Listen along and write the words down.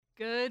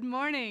Good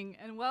morning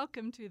and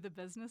welcome to The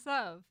Business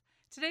of.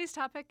 Today's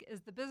topic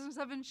is the business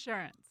of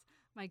insurance.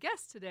 My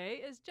guest today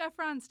is Jeff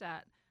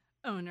Ronstadt,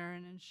 owner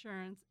and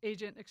insurance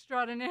agent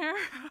extraordinaire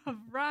of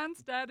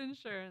Ronstadt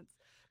Insurance.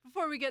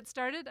 Before we get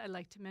started, I'd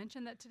like to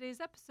mention that today's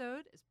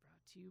episode is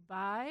brought to you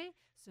by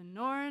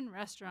Sonoran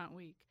Restaurant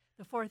Week.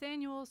 The 4th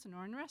annual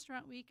Sonoran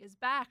Restaurant Week is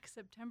back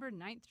September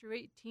 9th through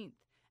 18th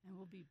and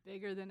will be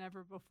bigger than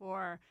ever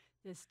before.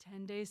 This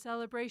 10-day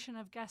celebration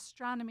of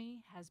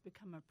gastronomy has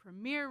become a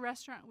premier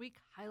restaurant week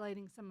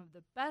highlighting some of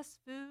the best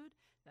food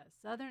that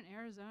Southern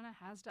Arizona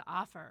has to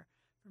offer.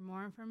 For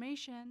more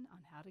information on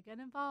how to get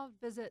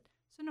involved, visit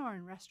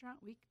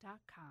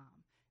SonoranRestaurantWeek.com.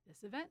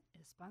 This event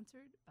is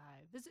sponsored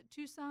by Visit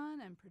Tucson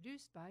and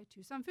produced by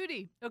Tucson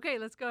Foodie. Okay,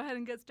 let's go ahead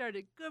and get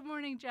started. Good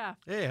morning, Jeff.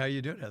 Hey, how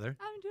you doing, Heather?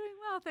 I'm doing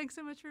well. Thanks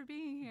so much for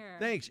being here.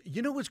 Thanks.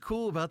 You know what's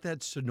cool about that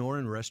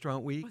Sonoran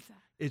Restaurant Week? What's that?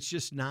 It's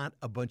just not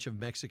a bunch of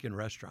Mexican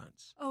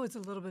restaurants. Oh, it's a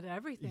little bit of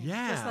everything.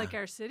 Yeah. Just like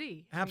our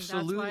city.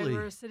 Absolutely. That's why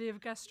we're a city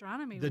of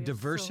gastronomy. The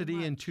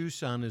diversity in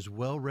Tucson is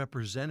well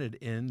represented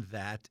in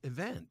that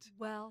event.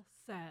 Well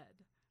said.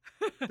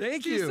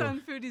 Thank you.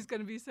 Tucson Foodie's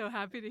going to be so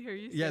happy to hear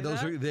you say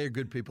that. They're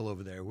good people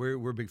over there.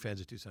 We're big fans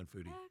of Tucson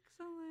Foodie.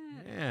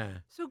 Excellent. Yeah.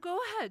 So go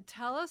ahead.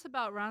 Tell us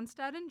about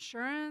Ronstadt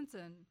Insurance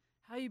and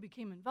how you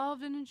became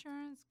involved in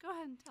insurance. Go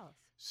ahead and tell us.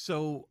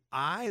 So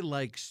I,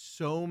 like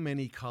so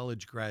many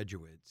college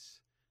graduates,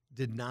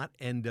 did not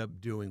end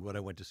up doing what I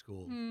went to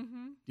school,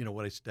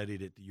 what I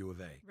studied at the U of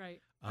A. Right.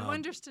 I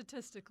wonder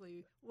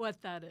statistically what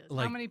that is.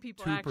 Like how many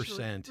people 2%.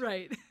 actually...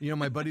 Right.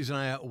 My buddies and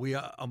I,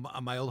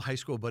 my old high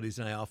school buddies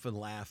and I often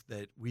laugh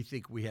that we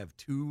think we have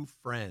two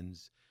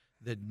friends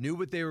that knew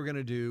what they were going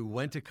to do,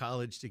 went to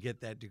college to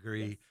get that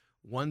degree. Yes.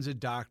 One's a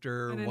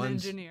doctor. And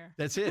one's an engineer.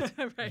 That's it.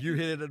 Right. You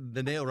hit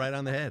the nail right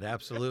on the head.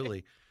 Absolutely.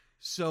 Right.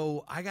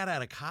 So I got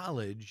out of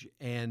college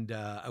and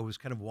I was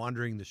kind of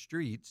wandering the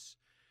streets.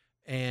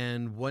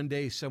 And one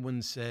day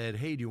someone said,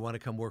 "Hey, do you want to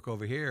come work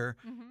over here?"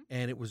 Mm-hmm.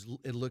 And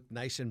it looked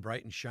nice and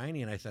bright and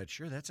shiny. And I thought,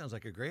 sure, that sounds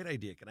like a great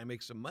idea. Can I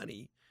make some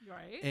money?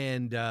 Right.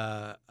 And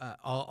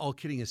all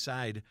kidding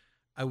aside,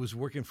 I was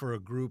working for a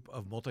group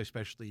of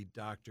multi-specialty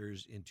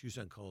doctors in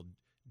Tucson called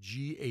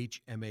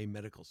GHMA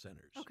Medical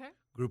Centers. Okay.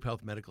 Group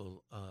Health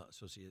Medical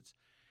Associates.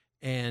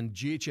 And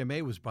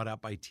GHMA was bought out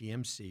by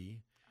TMC.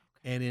 Okay.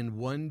 And in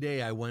one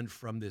day, I went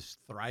from this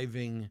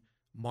thriving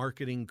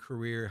marketing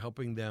career,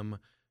 helping them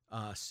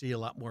see a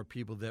lot more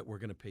people that were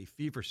going to pay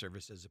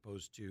fee-for-service as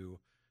opposed to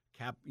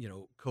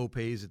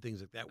co-pays and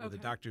things like that, where the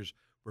doctors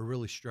were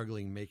really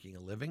struggling making a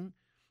living,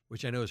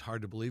 which I know is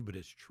hard to believe, but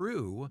it's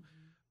true,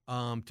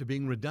 to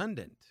being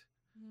redundant.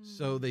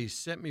 So they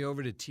sent me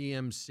over to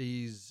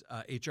TMC's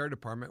HR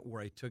department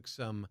where I took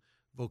some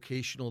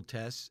vocational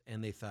tests,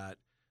 and they thought,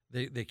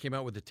 they came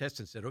out with a test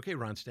and said, "Okay,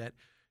 Ronstadt,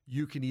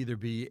 you can either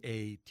be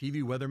a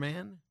TV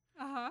weatherman,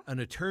 an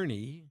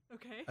attorney,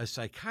 a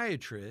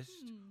psychiatrist,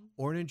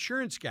 or an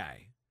insurance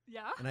guy."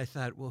 Yeah. And I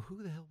thought, well,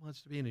 who the hell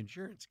wants to be an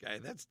insurance guy?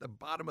 That's the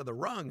bottom of the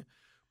rung.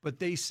 But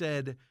they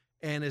said,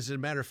 and as a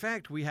matter of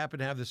fact, we happen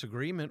to have this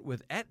agreement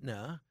with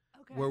Aetna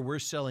where we're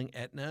selling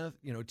Aetna.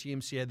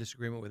 TMC had this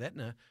agreement with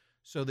Aetna.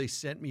 So they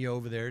sent me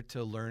over there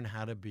to learn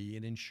how to be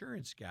an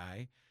insurance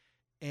guy.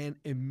 And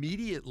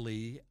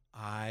immediately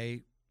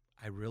I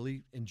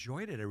really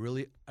enjoyed it. I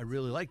really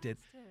liked it.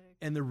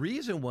 And the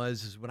reason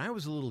is when I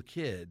was a little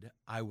kid,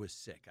 I was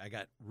sick. I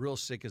got real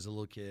sick as a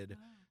little kid,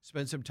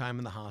 spent some time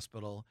in the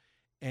hospital.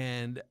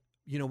 And,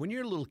 when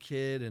you're a little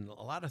kid and a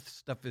lot of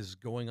stuff is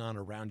going on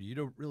around you, you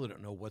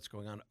don't know what's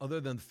going on other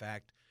than the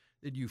fact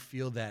that you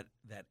feel that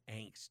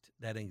angst,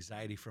 that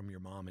anxiety from your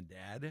mom and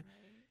dad. Right.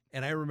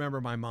 And I remember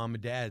my mom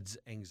and dad's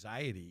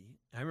anxiety.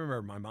 I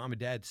remember my mom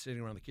and dad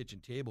sitting around the kitchen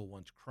table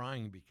once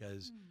crying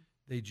because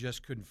they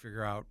just couldn't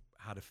figure out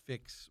how to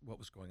fix what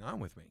was going on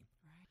with me.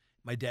 Right.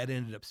 My dad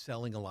ended up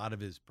selling a lot of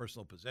his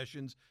personal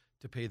possessions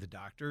to pay the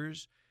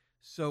doctors.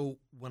 So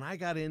when I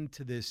got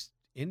into this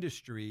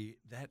industry,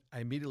 that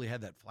I immediately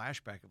had that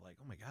flashback of like,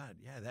 oh my God,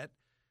 yeah,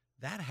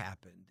 that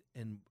happened.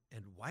 And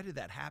why did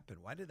that happen?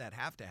 Why did that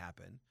have to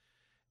happen?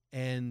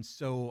 And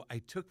so I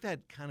took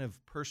that kind of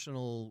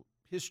personal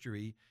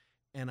history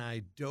and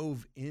I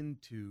dove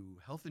into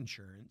health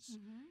insurance.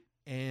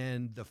 Mm-hmm.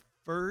 And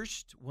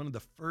one of the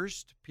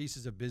first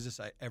pieces of business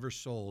I ever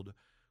sold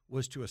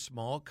was to a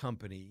small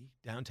company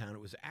downtown.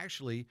 It was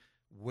actually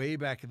way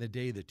back in the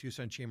day, the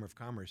Tucson Chamber of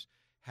Commerce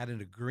had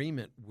an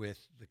agreement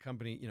with the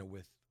company,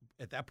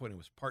 at that point it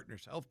was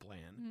Partners Health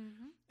Plan.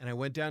 Mm-hmm. And I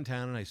went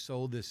downtown and I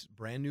sold this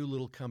brand new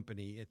little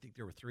company. I think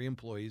there were 3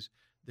 employees,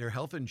 their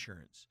health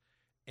insurance.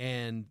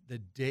 And the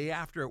day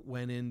after it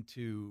went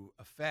into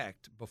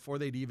effect, before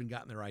they'd even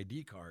gotten their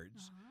ID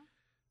cards,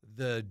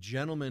 the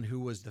gentleman who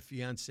was the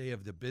fiance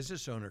of the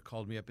business owner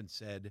called me up and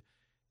said,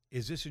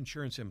 "Is this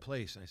insurance in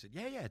place?" And I said,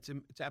 yeah, it's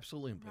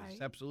absolutely in place. Right.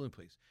 It's absolutely in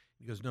place.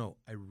 And he goes, "No,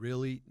 I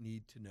really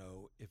need to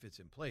know if it's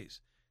in place."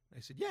 And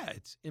I said, "Yeah,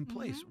 it's in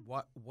place.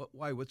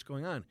 Why? What's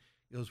going on?"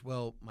 He goes,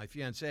 "Well, my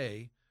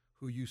fiance,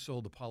 who you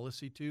sold the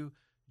policy to,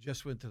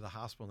 just went to the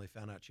hospital and they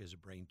found out she has a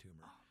brain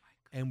tumor. Oh my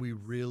goodness. And we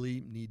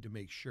really need to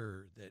make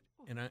sure that."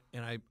 And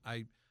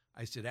I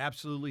I said,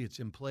 absolutely, it's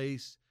in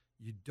place.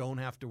 You don't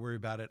have to worry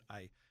about it.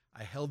 I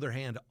held their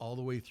hand all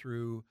the way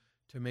through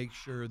to make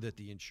sure that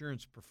the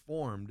insurance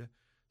performed.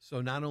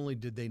 So not only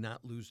did they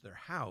not lose their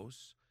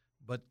house,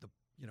 but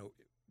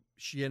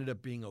she ended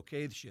up being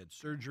okay. She had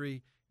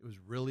surgery. It was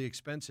really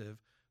expensive,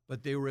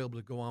 but they were able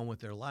to go on with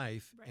their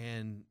life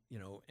and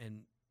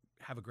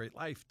have a great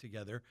life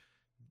together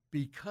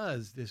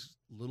because this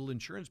little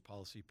insurance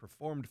policy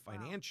performed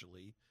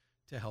financially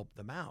to help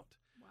them out.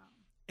 Wow.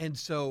 And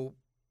so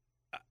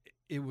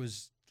it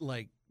was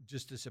like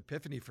just this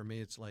epiphany for me.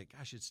 It's like,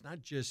 gosh, it's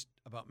not just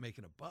about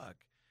making a buck.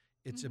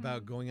 It's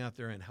about going out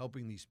there and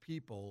helping these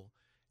people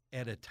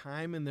at a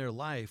time in their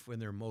life when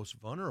they're most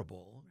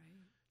vulnerable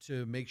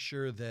to make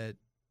sure that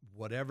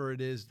whatever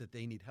it is that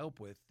they need help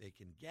with, they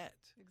can get.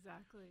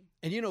 Exactly.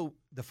 And,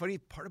 the funny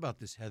part about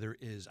this, Heather,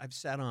 is I've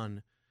sat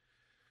on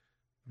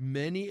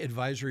many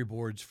advisory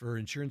boards for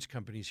insurance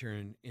companies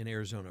here in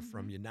Arizona,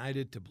 from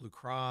United to Blue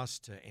Cross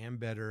to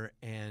Ambetter.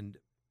 And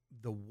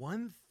the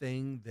one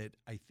thing that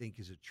I think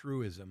is a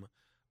truism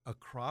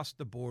across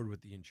the board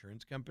with the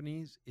insurance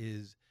companies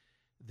is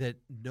that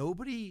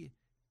nobody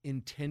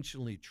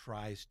intentionally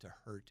tries to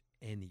hurt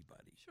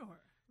anybody. Sure.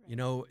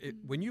 Right.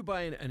 When you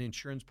buy an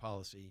insurance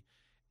policy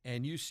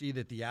and you see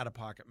that the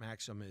out-of-pocket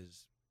maximum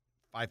is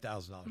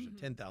 $5,000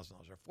 or $10,000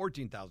 or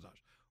 $14,000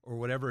 or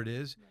whatever it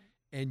is,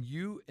 and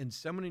you and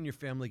someone in your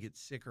family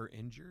gets sick or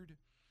injured,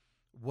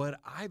 what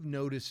I've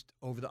noticed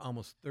over the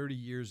almost 30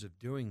 years of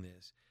doing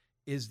this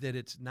is that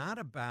it's not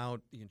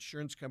about the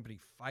insurance company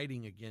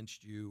fighting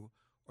against you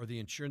or the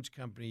insurance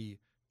company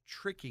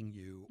tricking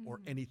you or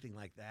anything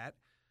like that.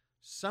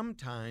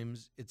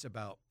 Sometimes it's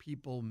about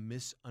people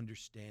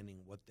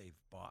misunderstanding what they've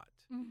bought.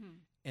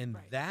 And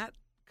that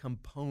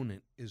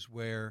component is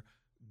where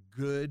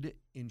good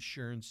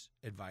insurance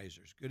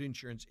advisors, good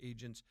insurance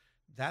agents,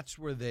 that's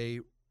where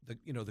the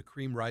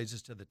cream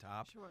rises to the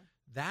top. Sure.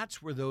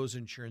 That's where those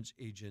insurance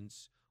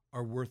agents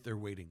are worth their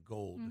weight in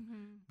gold.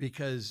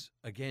 Because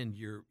again,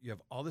 you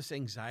have all this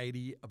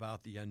anxiety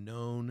about the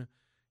unknown.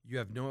 You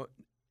have no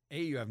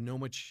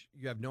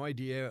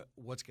idea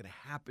what's going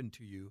to happen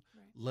to you,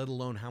 let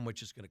alone how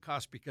much it's going to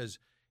cost. Because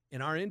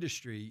in our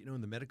industry, in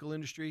the medical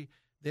industry,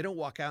 they don't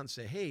walk out and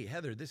say, "Hey,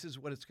 Heather, this is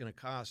what it's going to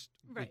cost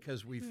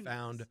because we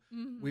found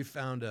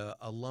a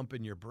lump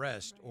in your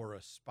breast or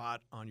a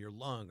spot on your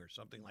lung or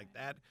something like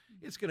that.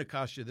 It's going to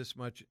cost you this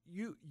much."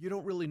 You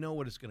don't really know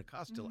what it's going to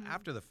cost till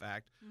after the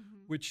fact,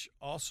 which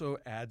also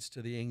adds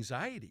to the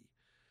anxiety.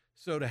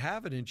 So to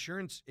have an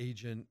insurance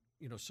agent,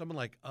 someone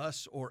like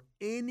us or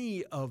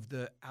any of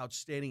the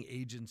outstanding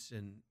agents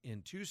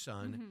in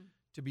Tucson,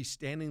 to be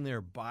standing there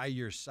by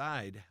your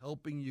side,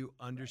 helping you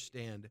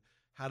understand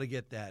how to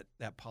get that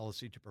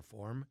policy to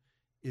perform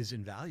is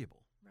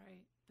invaluable.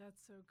 Right.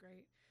 That's so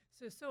great.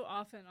 So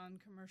often on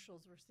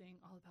commercials, we're seeing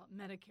all about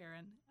Medicare,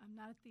 and I'm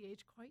not at the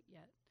age quite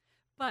yet.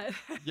 But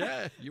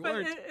yeah, you but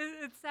aren't.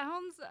 It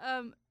sounds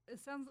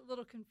a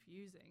little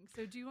confusing.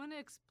 So do you want to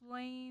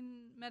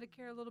explain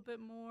Medicare a little bit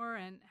more,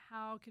 and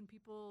how can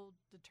people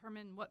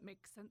determine what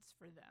makes sense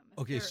for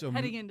them if they're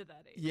heading into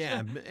that age?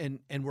 Yeah,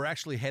 and we're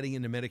actually heading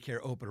into Medicare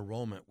open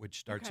enrollment, which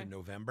starts in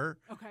November.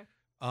 Okay.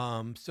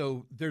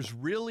 So there's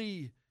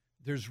really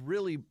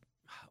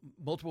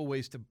multiple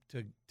ways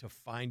to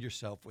find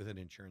yourself with an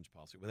insurance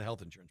policy, with a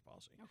health insurance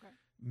policy. Okay.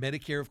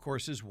 Medicare, of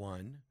course, is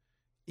one.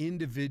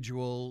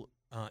 Individual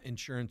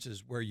insurance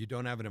is where you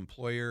don't have an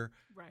employer.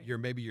 Right.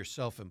 You're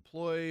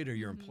self-employed, or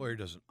your employer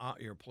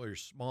your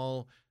employer's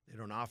small. They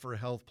don't offer a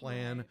health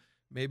plan. Right.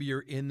 Maybe you're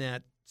in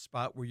that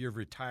spot where you're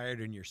retired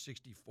and you're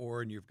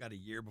 64 and you've got a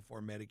year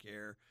before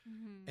Medicare.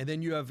 And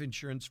then you have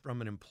insurance from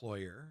an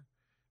employer.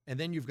 And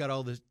then you've got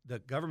all the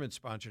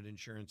government-sponsored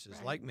insurances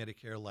like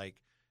Medicare,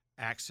 like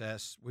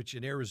Access, which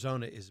in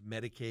Arizona is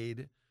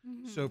Medicaid.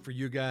 So for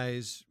you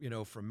guys,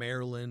 from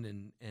Maryland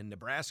and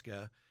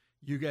Nebraska,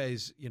 you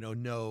guys,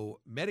 know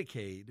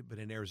Medicaid, but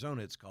in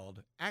Arizona it's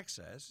called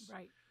Access.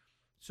 Right.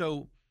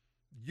 So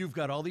you've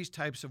got all these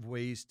types of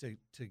ways to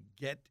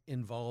get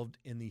involved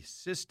in the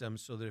system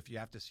so that if you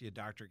have to see a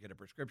doctor, get a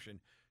prescription,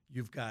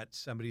 you've got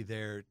somebody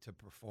there to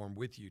perform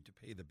with you to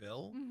pay the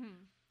bill.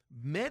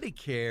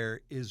 Medicare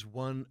is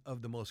one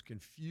of the most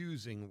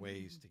confusing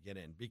ways to get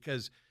in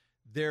because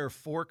there are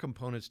 4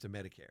 components to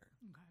Medicare.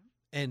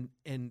 Okay.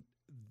 And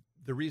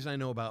the reason I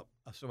know about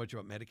so much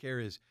about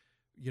Medicare is,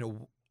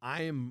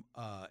 I am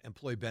an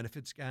employee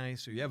benefits guy.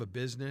 So you have a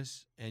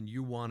business and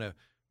you want to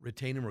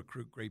retain and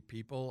recruit great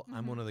people.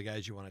 I'm one of the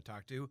guys you want to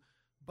talk to.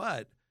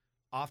 But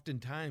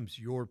oftentimes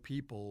your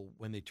people,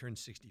 when they turn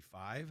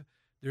 65,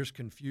 there's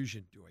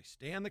confusion. Do I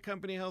stay on the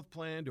company health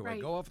plan? Do I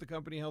go off the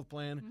company health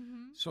plan?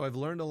 So I've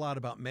learned a lot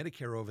about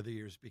Medicare over the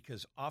years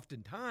because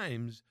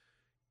oftentimes,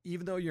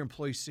 even though your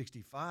employee's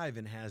 65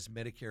 and has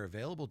Medicare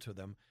available to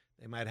them,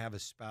 they might have a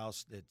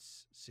spouse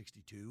that's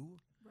 62.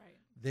 Right.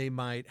 They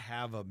might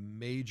have a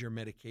major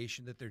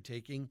medication that they're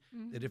taking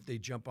that if they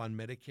jump on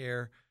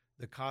Medicare,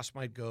 the cost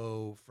might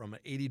go from an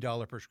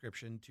 $80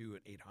 prescription to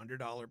an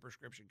 $800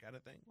 prescription kind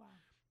of thing. Wow.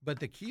 But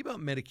the key about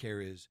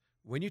Medicare is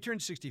when you turn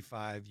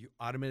 65, you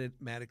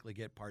automatically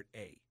get Part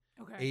A.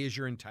 Okay. A is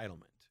your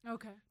entitlement.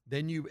 Okay.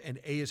 And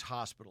A is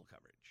hospital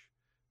coverage.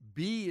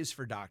 B is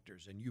for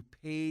doctors, and you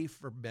pay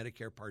for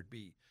Medicare Part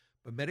B.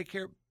 But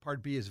Medicare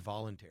Part B is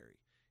voluntary.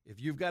 If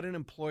you've got an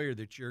employer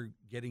that you're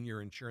getting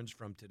your insurance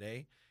from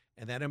today,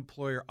 and that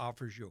employer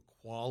offers you a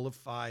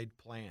qualified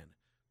plan,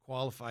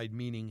 qualified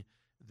meaning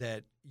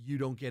that you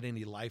don't get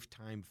any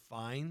lifetime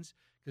fines,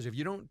 because if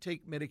you don't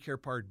take Medicare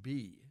Part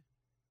B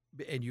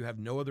and you have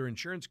no other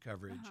insurance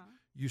coverage,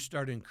 you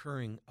start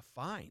incurring a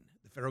fine.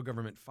 The federal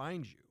government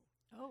fines you.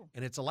 Oh.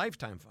 And it's a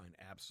lifetime fine,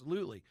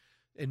 absolutely.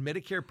 And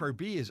Medicare Part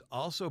B is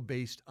also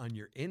based on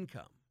your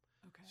income.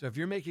 Okay. So if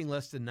you're making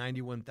less than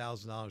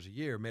 $91,000 a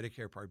year,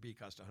 Medicare Part B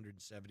costs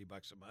 $170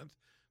 a month.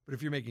 But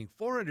if you're making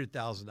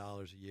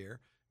 $400,000 a year,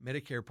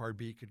 Medicare Part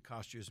B could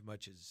cost you as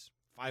much as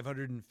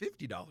 $550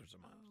 a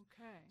month.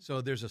 Okay.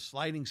 So there's a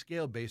sliding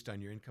scale based on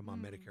your income on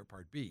Medicare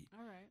Part B.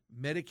 All right.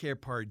 Medicare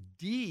Part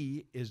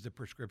D is the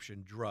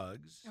prescription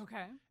drugs.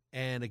 Okay.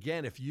 And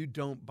again, if you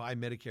don't buy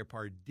Medicare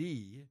Part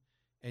D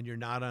and you're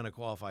not on a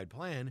qualified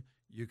plan,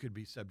 you could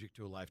be subject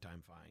to a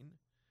lifetime fine.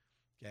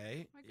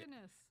 Okay? My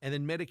goodness. And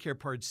then Medicare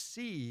Part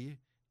C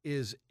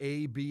is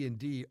A, B, and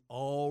D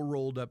all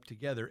rolled up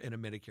together in a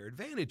Medicare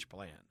Advantage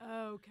plan.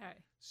 Okay.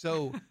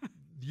 So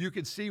you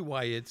can see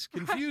why it's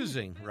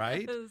confusing,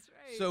 right? Yes,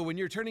 right? So when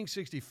you're turning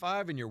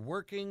 65 and you're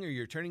working, or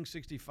you're turning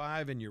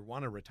 65 and you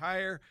want to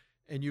retire,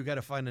 and you got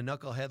to find a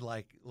knucklehead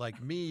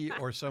like me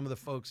or some of the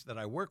folks that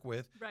I work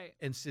with, right.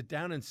 and sit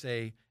down and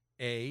say,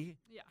 A,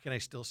 Yeah. can I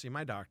still see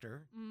my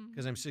doctor?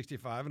 Because I'm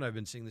 65 and I've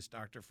been seeing this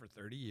doctor for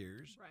 30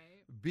 years.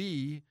 Right.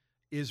 B,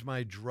 is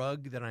my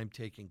drug that I'm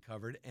taking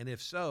covered? And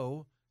if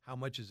so, how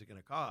much is it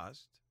going to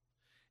cost?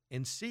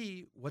 And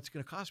C, what's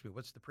going to cost me?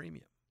 What's the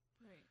premium?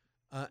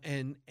 Right.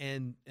 And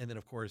then,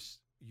 of course,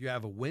 you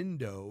have a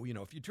window. You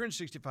know, if you turn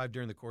 65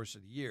 during the course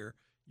of the year,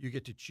 you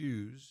get to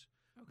choose.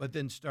 Okay. But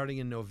then starting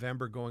in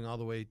November, going all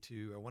the way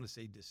to, I want to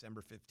say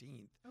December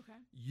 15th, Okay.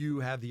 you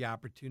have the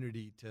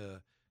opportunity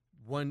to,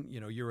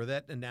 you're with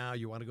Aetna now,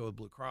 you want to go with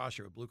Blue Cross.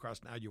 You're with Blue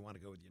Cross now, you want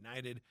to go with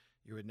United.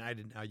 You're with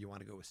United now, you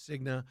want to go with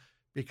Cigna.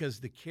 Because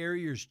the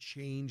carriers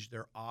change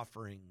their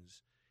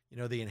offerings. You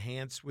know, they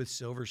enhance with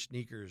silver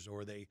sneakers,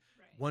 or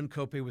one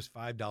copay was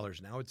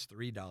 $5, now it's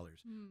 $3.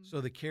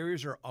 So the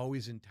carriers are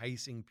always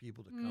enticing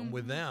people to come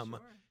with them.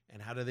 Sure.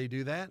 And how do they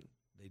do that?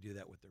 They do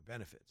that with their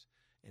benefits.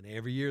 And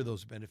every year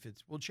those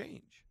benefits will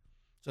change.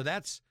 So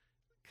that's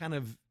kind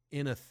of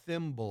in a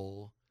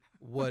thimble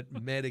what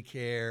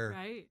Medicare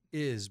right.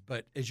 is.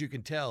 But as you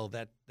can tell,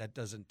 that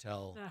doesn't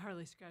tell. That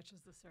hardly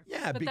scratches the surface.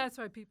 Yeah, but that's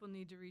why people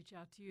need to reach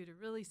out to you to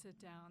really sit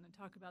down and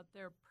talk about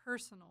their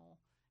personal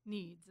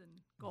needs and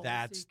goals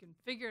so you can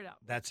figure it out.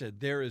 That's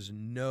it. There is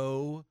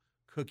no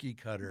cookie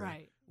cutter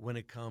right. when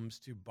it comes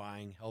to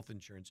buying health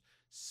insurance,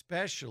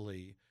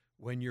 especially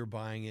when you're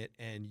buying it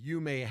and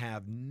you may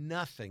have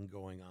nothing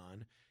going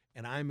on,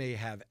 and I may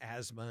have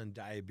asthma and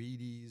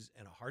diabetes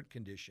and a heart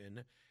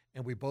condition,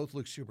 and we both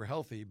look super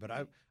healthy, but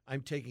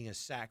I'm taking a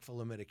sack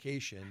full of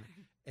medication,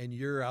 and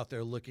you're out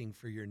there looking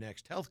for your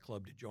next health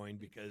club to join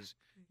because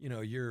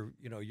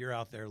you're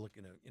out there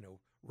looking to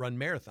run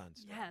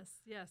marathons.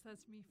 Yes,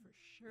 that's me for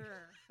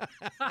sure.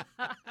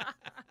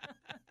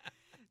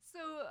 So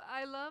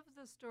I love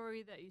the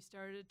story that you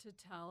started to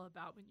tell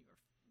about when you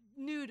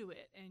were new to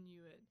it and you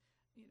had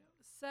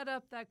set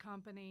up that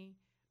company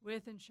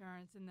with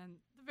insurance, and then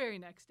the very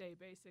next day,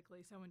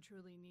 basically, someone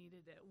truly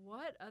needed it.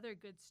 What other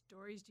good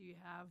stories do you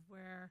have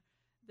where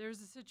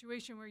there's a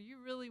situation where you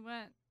really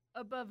went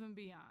above and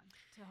beyond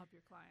to help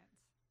your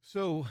clients?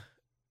 So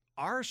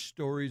our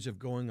stories of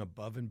going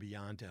above and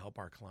beyond to help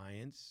our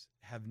clients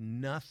have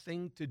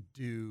nothing to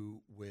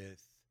do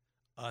with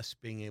us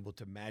being able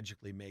to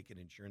magically make an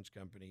insurance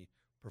company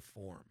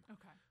perform.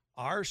 Okay.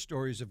 Our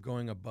stories of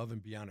going above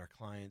and beyond our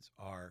clients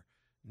are,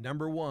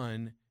 number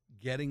one,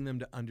 getting them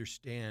to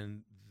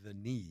understand the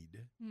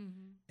need.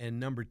 And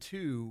number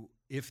two,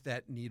 if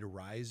that need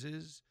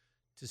arises,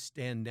 to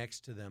stand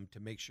next to them to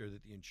make sure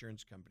that the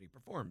insurance company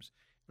performs.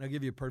 And I'll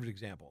give you a perfect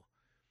example.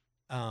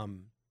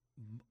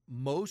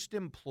 Most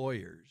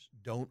employers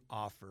don't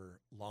offer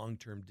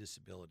long-term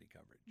disability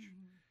coverage.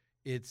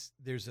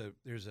 There's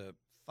a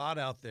thought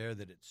out there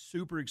that it's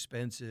super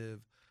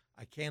expensive.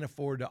 I can't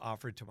afford to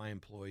offer it to my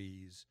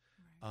employees.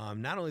 Right.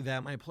 Not only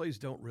that, my employees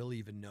don't really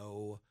even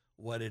know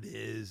what it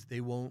is. They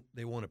won't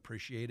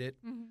appreciate it.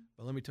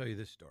 But let me tell you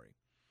this story.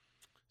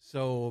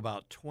 So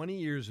about 20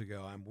 years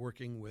ago, I'm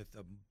working with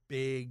a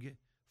big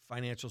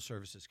financial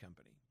services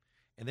company,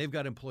 and they've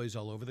got employees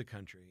all over the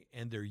country,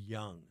 and they're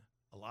young.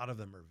 A lot of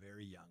them are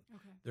very young.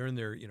 Okay. They're in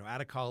their,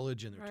 out of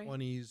college in their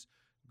 20s,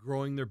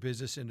 growing their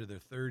business into their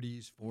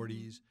 30s,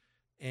 40s.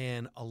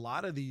 And a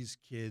lot of these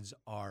kids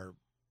are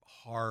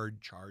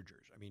hard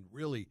chargers. I mean,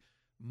 really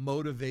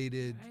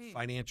motivated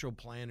financial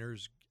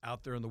planners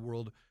out there in the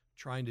world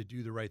trying to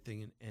do the right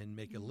thing and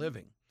make a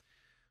living.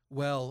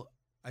 Well,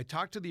 I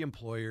talked to the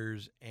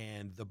employers,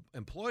 and the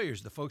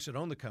employers, the folks that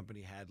own the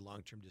company, had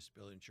long-term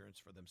disability insurance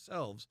for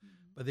themselves,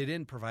 but they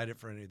didn't provide it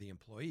for any of the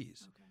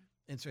employees. Okay.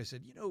 And so I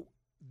said,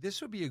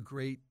 this would be a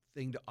great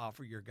thing to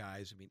offer your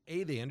guys. I mean,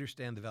 A, they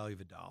understand the value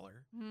of a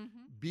dollar. Mm-hmm.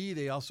 B,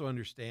 they also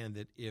understand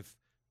that if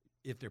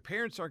their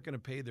parents aren't going to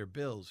pay their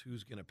bills,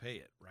 who's going to pay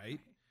it, right?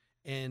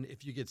 And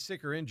if you get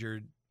sick or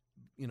injured,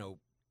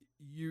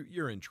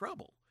 you're in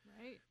trouble.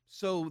 Right.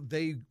 So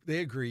they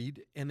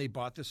agreed, and they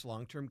bought this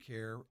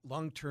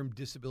long-term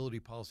disability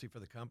policy for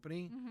the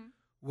company. Mm-hmm.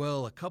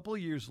 Well, a couple of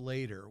years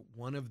later,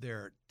 one of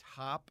their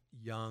top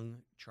young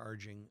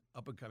charging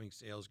up-and-coming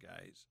sales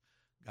guys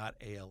got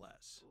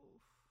ALS.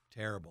 Oof.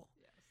 Terrible.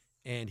 Yes.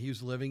 And he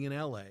was living in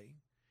L.A.,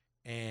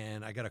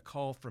 and I got a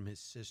call from his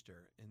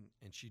sister,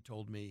 and she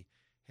told me,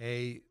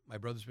 hey, my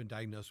brother's been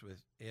diagnosed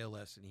with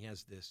ALS, and he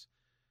has this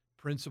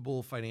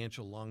Principal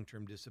Financial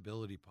long-term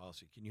disability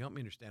policy. Can you help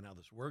me understand how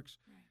this works?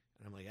 Right.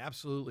 And I'm like,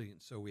 absolutely.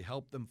 And so we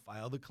helped them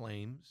file the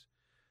claims.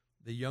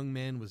 The young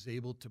man was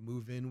able to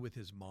move in with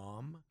his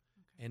mom,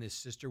 and his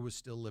sister was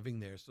still living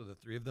there. So the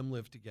three of them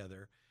lived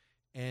together.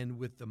 And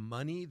with the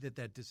money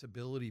that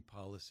disability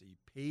policy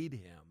paid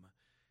him,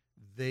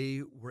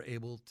 they were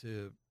able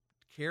to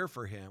care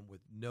for him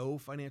with no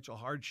financial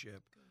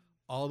hardship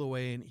all the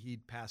way, and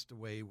he'd passed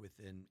away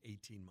within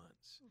 18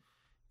 months. Oof.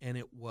 And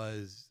it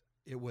was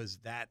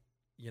that,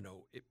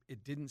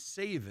 it didn't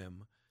save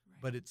him, Right.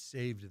 but it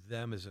saved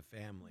them as a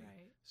family.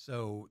 Right.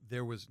 So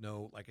there was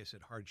no, like I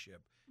said,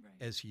 hardship Right.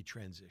 as he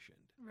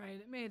transitioned. Right.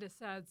 It made a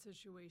sad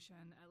situation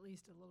at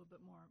least a little bit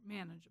more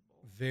manageable.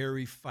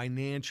 Very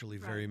financially,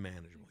 very Right.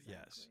 manageable,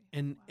 yes. Exactly.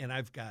 And Wow. and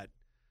I've got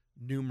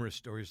numerous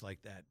stories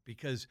like that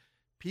because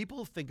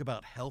people think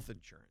about health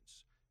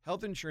insurance.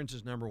 Health insurance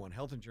is number one.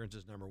 Health insurance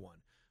is number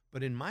one.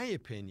 But in my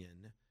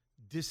opinion,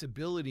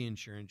 disability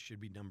insurance should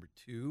be number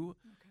two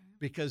Okay.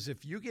 because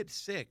if you get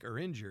sick or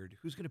injured,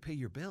 who's going to pay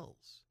your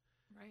bills?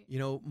 Right.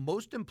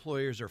 Most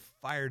employers are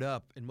fired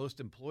up and most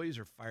employees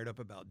are fired up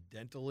about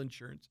dental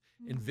insurance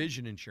and Mhm.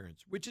 vision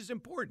insurance, which is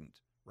important,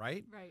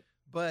 right? Right.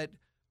 But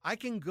I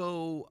can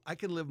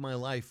live my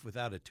life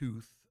without a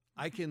tooth.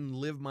 I can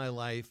live my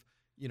life,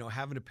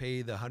 having to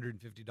pay the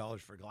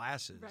 $150 for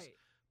glasses. Right.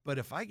 But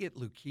if I get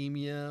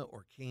leukemia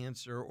or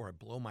cancer or I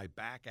blow my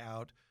back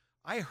out,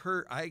 I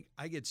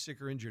get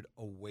sick or injured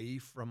away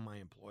from my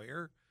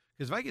employer.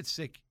 Because if I get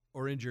sick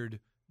or injured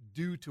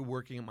due to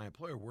working at my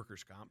employer,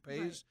 workers' comp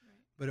pays. Right.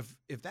 But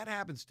if that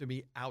happens to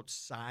me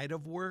outside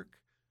of work,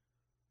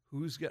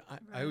 who's gonna?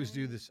 I always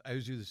do this. I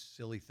always do this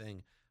silly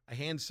thing. I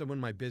hand someone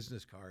my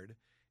business card,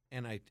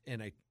 and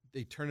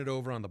they turn it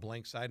over on the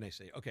blank side, and I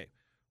say, okay,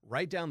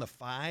 write down the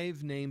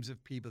 5 names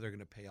of people that are going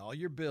to pay all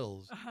your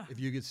bills if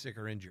you get sick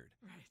or injured.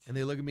 Right. And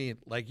they look at me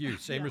like you,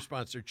 same Yeah.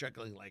 response. They're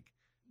chuckling like,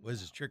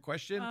 "Was this a trick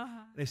question?"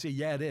 Uh-huh. And I say,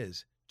 "Yeah, it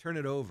is. Turn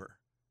it over.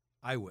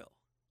 I will."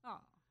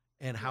 Oh.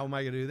 And how Yeah. am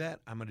I going to do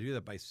that? I'm going to do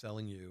that by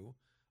selling you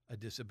a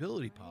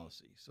disability Right.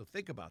 policy. So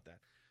think about that.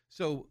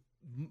 So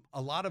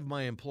a lot of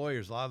my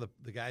employers, a lot of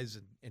the guys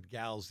and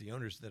gals, the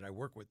owners that I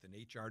work with, and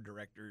HR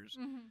directors,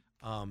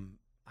 Mm-hmm.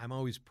 I'm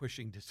always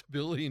pushing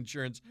disability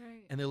insurance.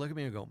 Right. And they look at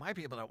me and go, my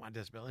people don't want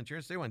disability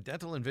insurance. They want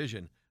dental and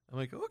vision. I'm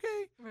like,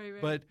 okay. Right.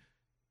 Right. But,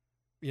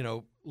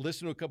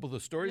 listen to a couple of the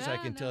stories I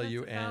can tell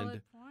you. That's a valid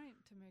And point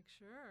to make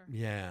sure.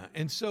 yeah.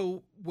 And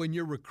so when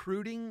you're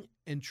recruiting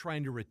and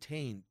trying to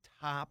retain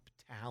top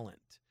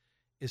talent,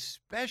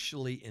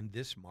 especially in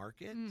this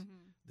market, Mhm.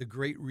 the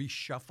great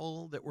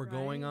reshuffle that we're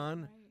going Right,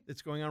 on, right.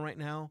 that's going on right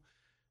now,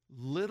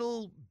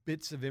 little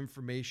bits of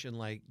information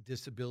like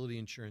disability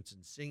insurance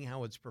and seeing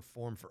how it's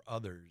performed for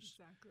others,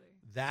 Exactly.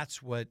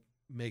 that's what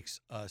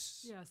makes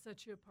us. Yeah,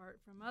 sets you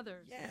apart from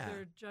others. If Yeah.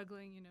 They're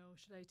juggling,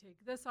 should I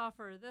take this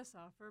offer or this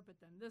offer,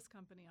 but then this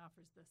company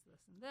offers this,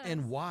 and this.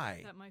 And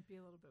why? That might be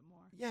a little bit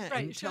more. Yeah,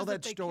 Right, and it tell shows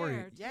that they story.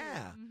 care, too.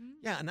 Yeah. Mhm.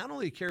 Yeah, and not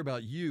only care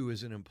about you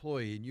as an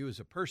employee and you as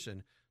a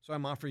person, so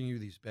I'm offering you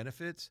these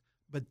benefits,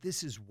 but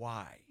this is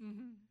why.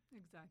 Mm-hmm.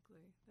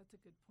 Exactly. That's a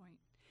good point.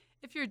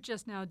 If you're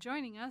just now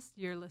joining us,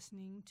 you're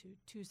listening to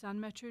Tucson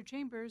Metro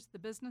Chambers, The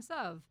Business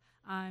of.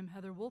 I'm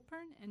Heather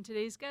Wolpern, and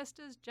today's guest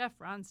is Jeff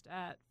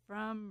Ronstadt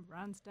from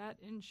Ronstadt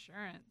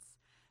Insurance.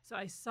 So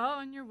I saw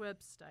on your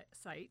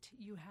website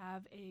you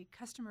have a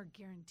customer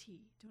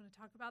guarantee. Do you want to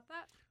talk about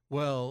that?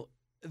 Well,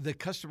 the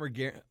customer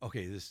guarantee.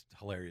 Okay, this is a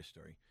hilarious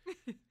story.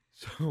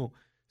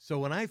 So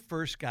when I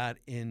first got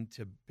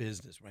into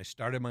business, when I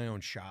started my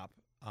own shop,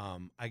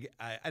 I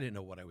didn't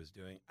know what I was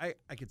doing. I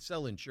could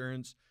sell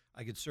insurance,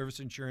 I could service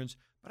insurance,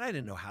 but I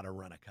didn't know how to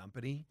run a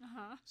company.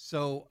 Uh-huh.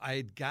 So I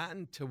had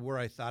gotten to where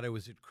I thought I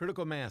was at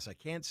critical mass. I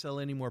can't sell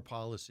any more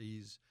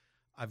policies.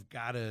 I've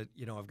got to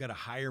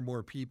hire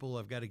more people.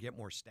 I've got to get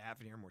more staff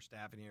in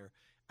here,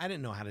 I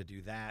didn't know how to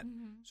do that.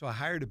 Mm-hmm. So I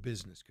hired a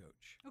business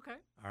coach. Okay.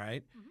 All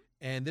right. Mhm.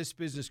 And this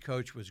business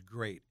coach was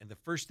great. And the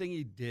first thing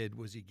he did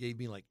was he gave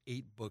me like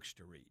 8 books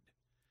to read.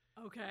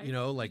 Okay.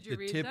 Like Did you The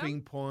read Tipping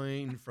them?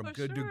 Point, From Oh,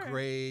 Good sure. to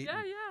Great, Yeah,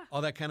 and yeah.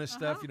 all that kind of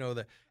stuff. Uh-huh. I've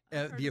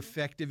heard The of it.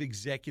 Effective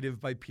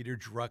Executive by Peter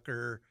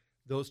Drucker,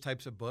 those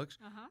types of books.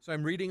 Uh-huh. So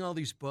I'm reading all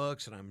these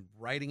books and I'm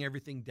writing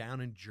everything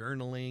down and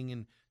journaling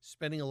and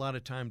spending a lot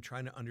of time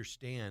trying to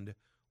understand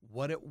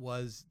what it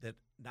was that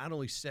not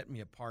only set me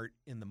apart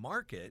in the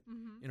market,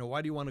 Mm-hmm.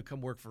 why do you want to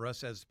come work for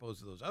us as opposed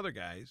to those other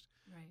guys?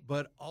 Right.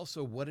 but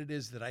also what it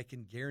is that I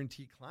can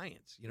guarantee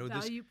clients. You know,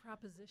 Value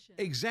proposition.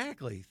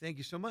 Exactly. Thank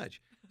you so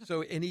much.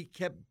 So, and he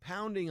kept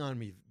pounding on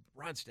me,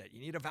 Ronstadt, you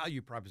need a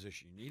value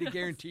proposition. You need a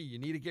guarantee. You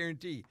need a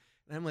guarantee.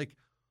 And I'm like,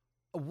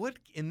 what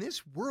in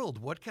this world,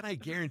 what can I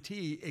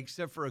guarantee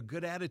except for a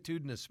good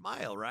attitude and a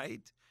smile,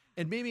 right?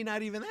 And maybe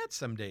not even that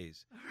some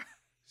days.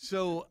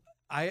 So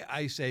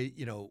I say,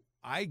 you know,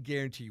 we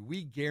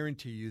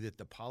guarantee you that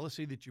the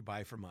policy that you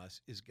buy from us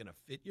is going to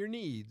fit your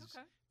needs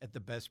at the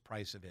best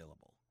price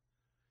available.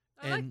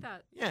 I like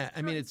that. Yeah,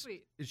 I mean, it's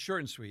short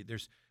and sweet.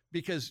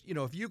 Because, you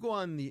know, if you go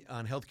on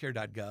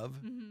healthcare.gov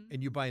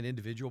and you buy an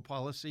individual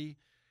policy,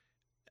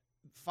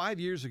 5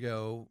 years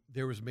ago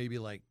there was maybe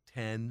like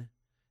 10.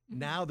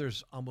 Now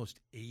there's almost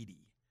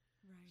 80.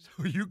 Right.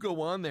 So you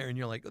go on there and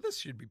you're like, oh, this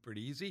should be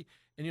pretty easy.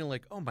 And you're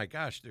like, oh my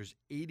gosh, there's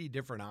 80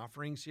 different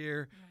offerings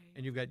here. Right.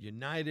 And you've got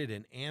United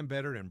and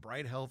Ambetter and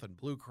Bright Health and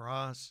Blue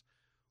Cross.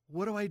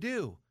 What do I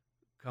do?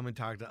 Come and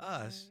talk to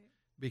us,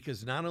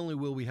 because not only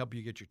will we help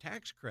you get your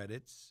tax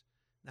credits,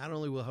 not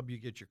only will help you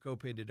get your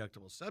copay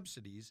deductible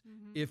subsidies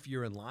if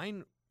you're in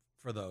line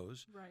for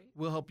those,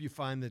 we'll help you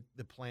find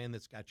the plan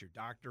that's got your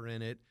doctor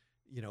in it.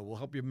 You know, we'll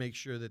help you make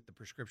sure that the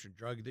prescription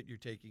drug that you're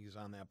taking is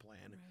on that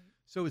plan. Right.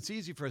 So it's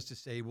easy for us to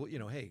say, well, you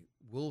know, hey,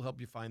 we'll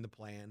help you find the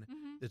plan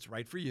that's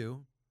right for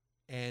you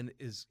and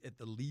is at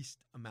the least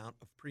amount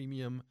of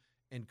premium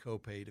and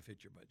copay to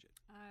fit your budget.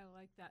 I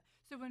like that.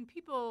 So when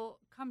people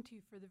come to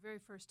you for the very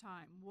first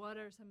time, what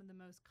are some of the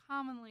most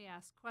commonly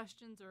asked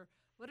questions, or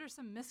what are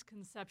some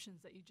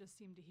misconceptions that you just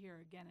seem to hear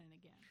again and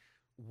again?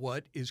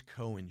 What is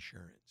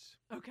coinsurance?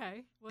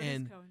 Okay. What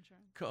is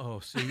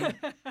coinsurance?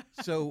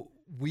 So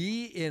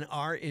we in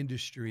our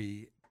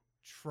industry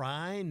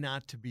try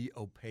not to be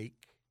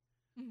opaque,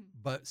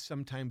 but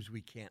sometimes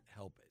we can't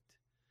help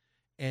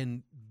it.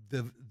 And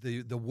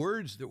the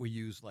words that we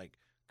use, like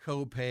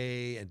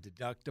copay and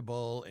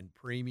deductible and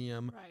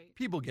premium,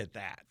 people get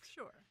that.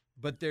 Sure.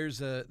 But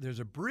there's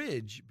a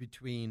bridge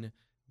between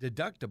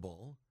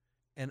deductible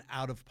and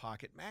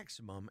out-of-pocket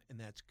maximum, and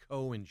that's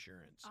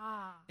coinsurance.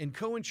 And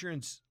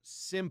coinsurance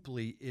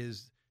simply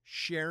is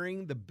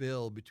sharing the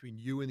bill between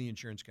you and the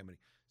insurance company.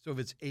 So if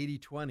it's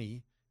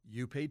 80-20,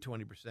 you pay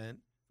 20%,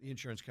 the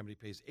insurance company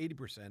pays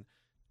 80%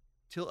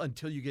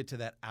 until you get to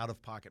that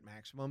out-of-pocket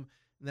maximum.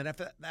 And then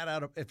after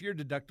that, if your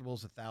deductible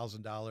is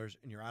 $1,000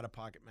 and your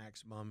out-of-pocket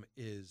maximum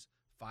is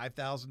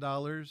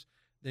 $5,000,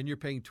 then you're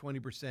paying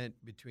 20%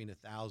 between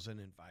 $1,000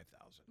 and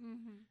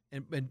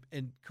 $5,000.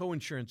 And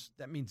coinsurance,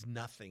 that means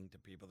nothing to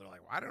people. They're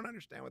like, well, I don't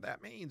understand what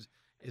that means.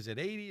 Is it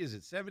 80? Is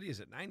it 70? Is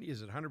it 90?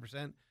 Is it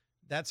 100%?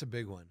 That's a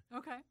big one.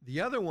 Okay.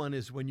 The other one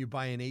is when you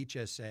buy an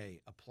HSA,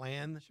 a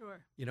plan. Sure.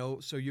 You know,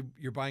 so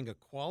you're buying a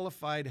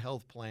qualified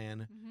health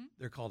plan.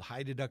 They're called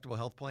high deductible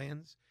health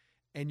plans,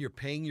 and you're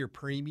paying your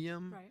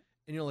premium. Right.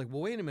 And you're like,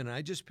 well, wait a minute.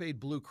 I just paid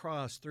Blue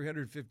Cross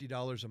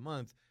 $350 a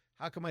month.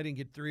 How come I didn't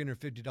get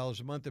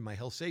 $350 a month in my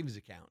health savings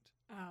account?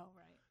 Oh,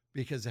 right.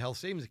 Because the health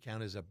savings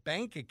account is a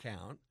bank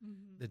account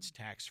that's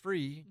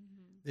tax-free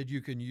that you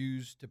can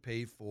use to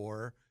pay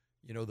for,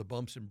 you know, the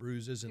bumps and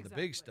bruises and the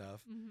big stuff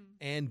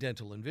and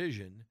dental and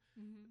vision.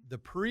 The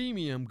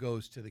premium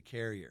goes to the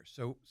carrier.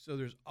 So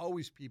there's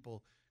always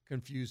people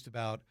confused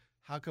about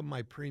how come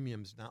my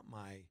premium's not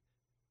my,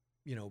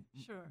 you know,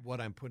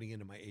 what I'm putting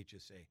into my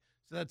HSA.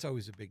 So that's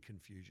always a big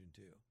confusion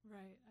too.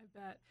 Right, I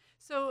bet.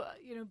 So,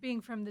 you know,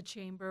 being from the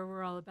chamber,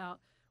 we're all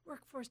about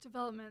workforce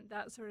development,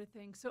 that sort of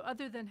thing. So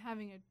other than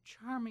having a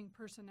charming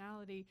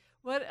personality,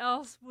 what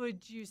else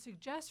would you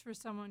suggest for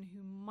someone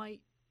who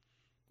might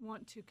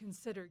want to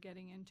consider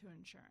getting into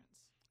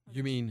insurance?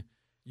 You mean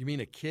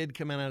a kid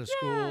coming out of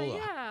school?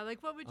 Yeah.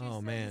 Like, what would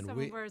you say to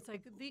someone where it's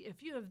like,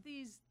 if you have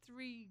these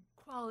 3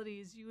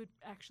 qualities, it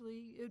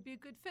would be a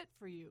good fit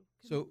for you?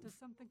 Does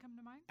something come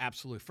to mind?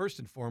 Absolutely. First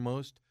and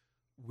foremost,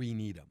 we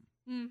need them.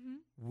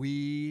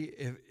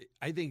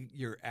 I think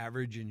your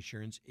average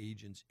insurance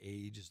agent's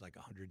age is like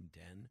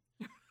 110,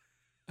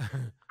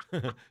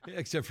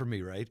 except for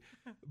me, right?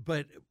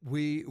 But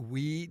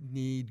we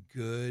need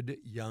good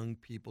young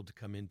people to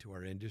come into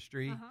our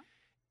industry.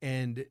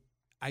 And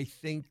I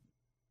think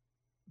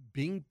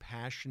being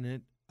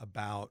passionate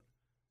about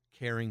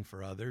caring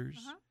for others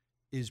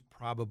is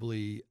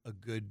probably a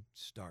good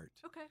start.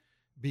 Okay.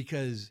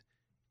 Because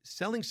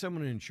selling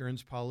someone an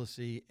insurance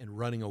policy and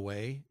running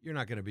away, you're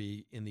not going to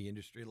be in the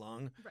industry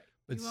long. Right.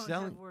 But you won't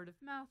have word of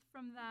mouth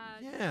from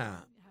that. Yeah.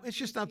 It's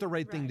just not the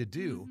right thing to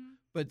do.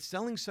 But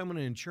selling someone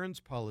an insurance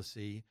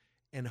policy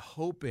and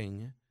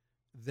hoping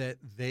that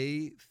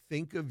they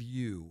think of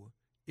you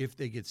if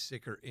they get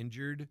sick or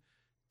injured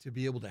to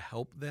be able to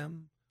help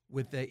them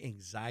with the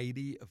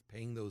anxiety of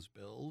paying those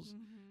bills,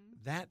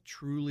 that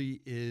truly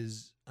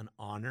is an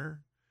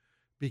honor.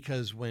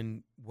 Because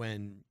when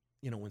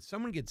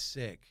someone gets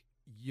sick,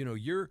 you know,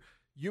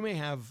 you may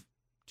have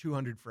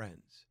 200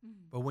 friends,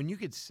 but when you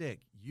get sick,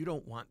 you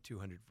don't want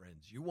 200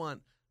 friends. You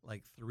want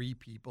like 3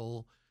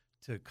 people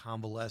to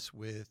convalesce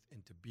with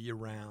and to be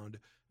around.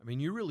 I mean,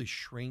 you really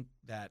shrink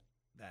that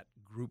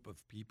group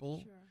of people.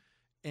 Sure.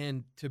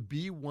 And to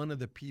be one of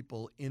the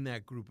people in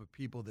that group of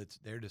people that's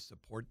there to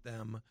support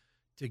them,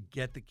 to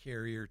get the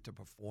carrier to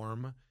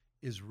perform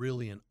is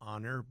really an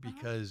honor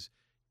because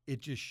it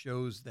just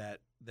shows that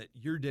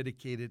you're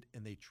dedicated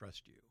and they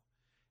trust you.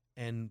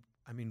 And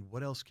I mean,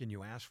 what else can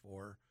you ask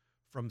for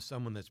from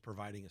someone that's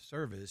providing a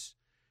service?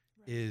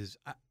 Right. Is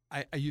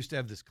I used to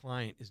have this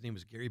client, his name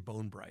was Gary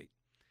Bonebright,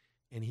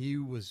 and he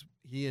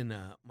and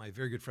my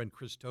very good friend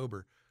Chris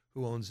Tober,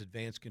 who owns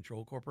Advanced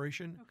Control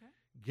Corporation. Okay.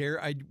 Gary,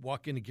 I'd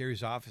walk into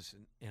Gary's office,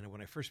 and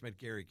when I first met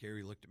Gary,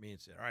 Gary looked at me and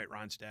said, "All right,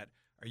 Ronstadt,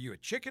 are you a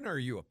chicken or are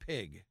you a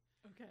pig?"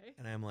 Okay.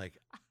 And I'm like,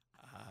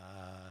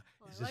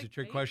 is this like a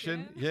trick bacon.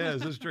 question? Yeah,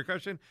 is this a trick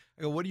question?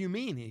 I go, what do you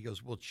mean? He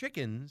goes, well,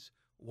 chickens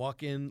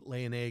walk in,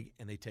 lay an egg,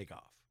 and they take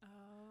off. Oh.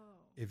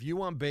 If you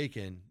want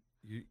bacon,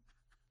 you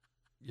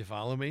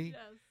follow me? Yes.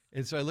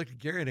 And so I looked at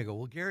Gary and I go,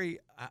 well, Gary,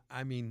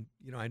 I mean,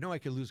 I know I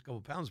could lose a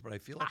couple pounds, but I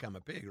feel like I'm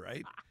a pig,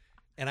 right?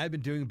 And I've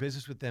been doing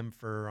business with them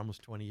for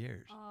almost 20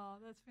 years. Oh,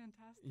 that's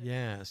fantastic.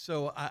 Yeah.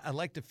 So I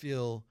like to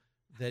feel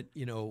that,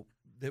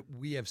 that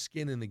we have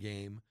skin in the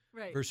game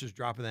versus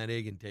dropping that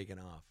egg and taking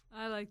off.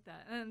 I like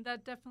that. And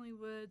that definitely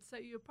would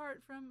set you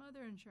apart from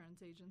other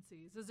insurance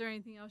agencies. Is there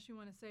anything else you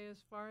want to say as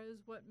far as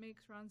what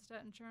makes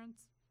Ronstadt Insurance,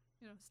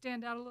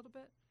 stand out a little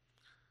bit?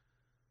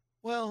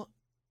 Well,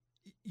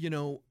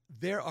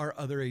 there are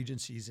other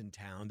agencies in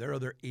town. There are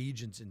other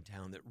agents in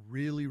town that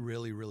really,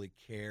 really, really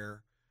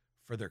care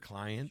for their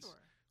clients. Sure.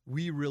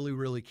 We really,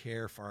 really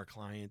care for our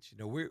clients.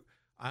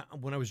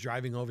 When I was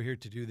driving over here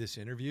to do this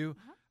interview,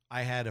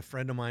 I had a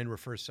friend of mine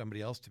refer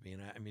somebody else to me,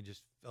 and I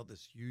just felt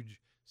this huge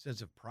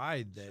sense of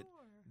pride that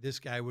this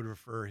guy would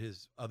refer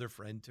his other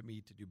friend to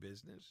me to do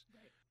business.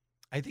 Right.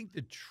 I think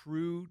the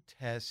true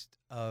test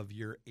of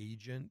your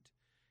agent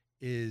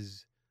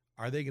is,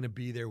 are they going to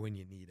be there when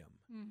you need them?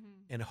 Mm-hmm.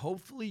 And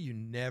hopefully you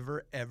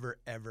never, ever,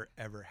 ever,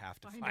 ever have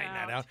to find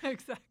that out.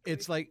 Exactly.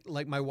 It's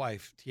like my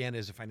wife, Tiana,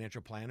 is a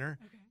financial planner.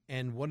 Okay.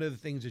 And one of the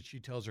things that she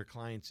tells her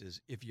clients is,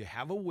 if you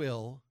have a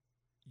will,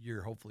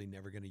 you're hopefully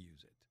never going to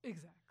use it.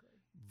 Exactly.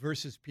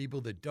 Versus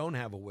people that don't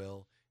have a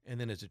will, and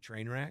then it's a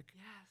train wreck.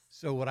 Yes.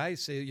 So what I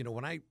say,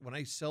 when I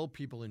sell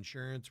people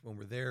insurance, when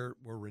we're there,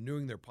 we're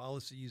renewing their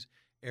policies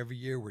every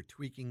year. We're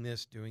tweaking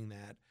this, doing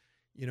that.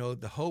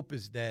 The hope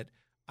is that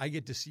I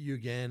get to see you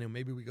again, and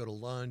maybe we go to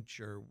lunch,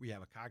 or we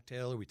have a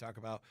cocktail, or we talk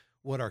about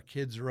what our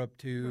kids are up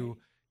to.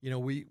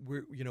 Right.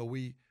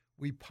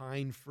 We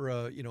pine for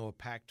a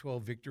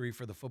Pac-12 victory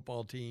for the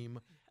football team,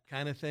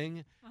 kind of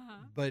thing.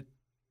 But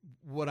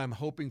what I'm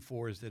hoping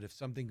for is that if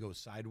something goes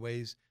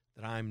sideways,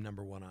 that I'm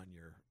number one on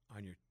your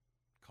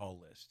call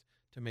list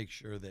to make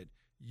sure that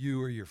you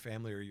or your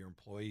family or your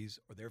employees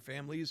or their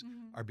families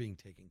are being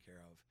taken care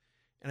of.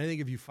 And I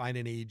think if you find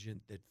an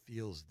agent that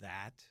feels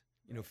that,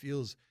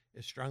 feels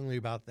as strongly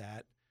about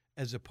that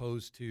as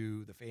opposed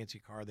to the fancy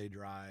car they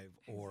drive,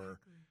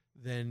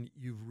 then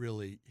you've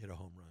really hit a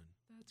home run.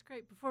 That's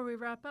great. Before we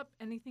wrap up,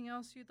 anything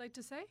else you'd like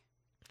to say?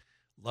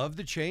 Love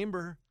the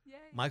chamber. Yay.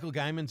 Michael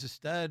Guyman's a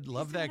stud.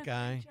 Love that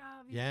guy. He's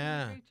doing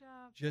a great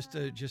job.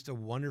 Just a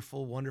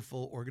wonderful,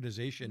 wonderful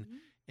organization.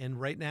 And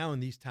right now in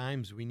these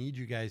times, we need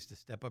you guys to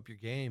step up your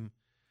game.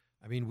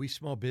 I mean, we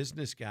small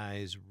business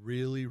guys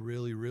really,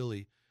 really,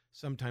 really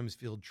sometimes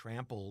feel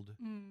trampled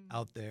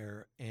out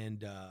there.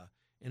 And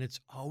it's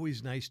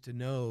always nice to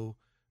know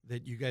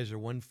that you guys are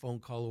one phone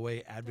call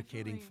away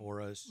advocating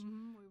for us.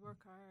 We work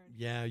hard.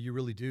 Yeah, you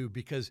really do.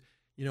 Because,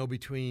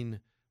 between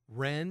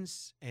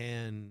rents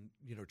and,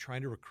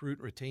 trying to recruit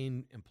and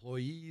retain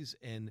employees,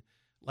 and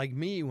like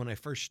me, when I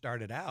first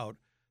started out,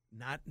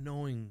 not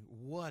knowing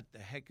what the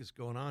heck is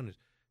going on, is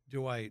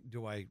do I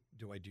do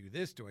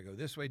this? Do I go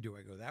this way? Do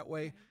I go that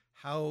way? Right.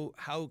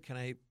 How can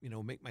I,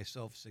 make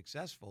myself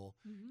successful?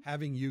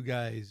 Having you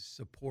guys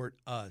support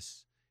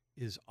us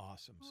is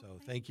awesome. Well, so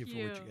thank you for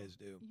what you guys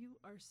do. You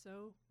are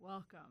so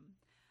welcome.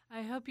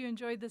 I hope you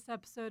enjoyed this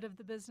episode of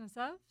The Business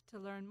Of. To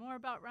learn more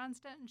about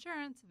Ronstadt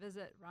Insurance,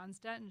 visit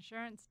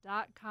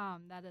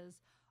ronstadtinsurance.com. That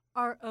is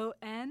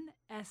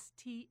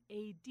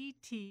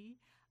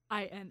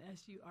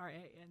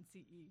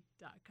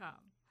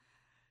RONSTADTINSURANCE.com.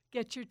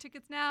 Get your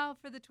tickets now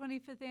for the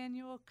 25th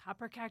Annual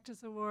Copper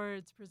Cactus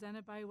Awards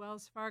presented by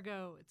Wells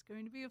Fargo. It's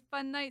going to be a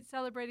fun night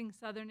celebrating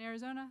Southern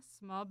Arizona,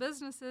 small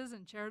businesses,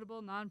 and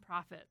charitable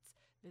nonprofits.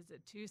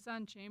 Visit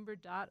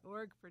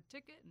TucsonChamber.org for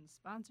ticket and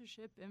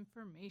sponsorship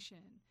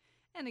information.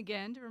 And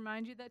again, to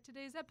remind you that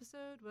today's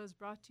episode was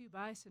brought to you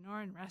by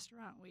Sonoran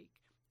Restaurant Week.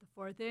 The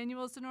 4th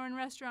Annual Sonoran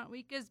Restaurant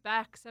Week is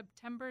back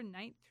September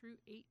 9th through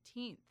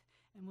 18th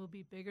and will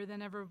be bigger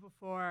than ever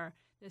before.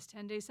 This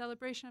 10-day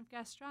celebration of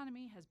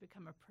gastronomy has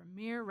become a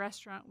premier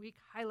restaurant week,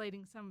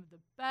 highlighting some of the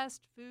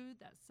best food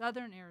that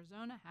Southern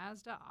Arizona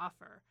has to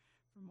offer.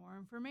 For more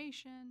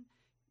information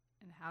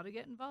and how to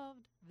get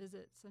involved,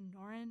 visit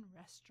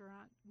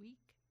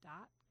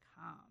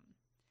SonoranRestaurantWeek.com.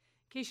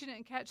 In case you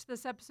didn't catch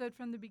this episode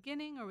from the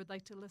beginning or would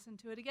like to listen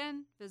to it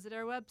again, visit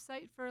our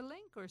website for a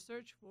link or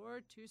search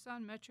for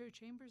Tucson Metro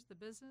Chambers The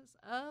Business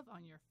Of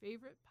on your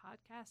favorite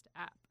podcast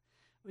app.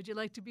 Would you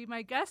like to be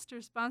my guest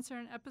or sponsor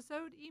an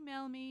episode?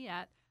 Email me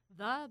at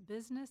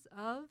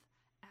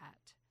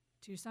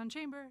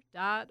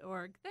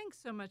thebusinessof@TucsonChamber.org. Thanks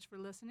so much for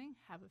listening.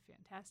 Have a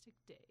fantastic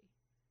day.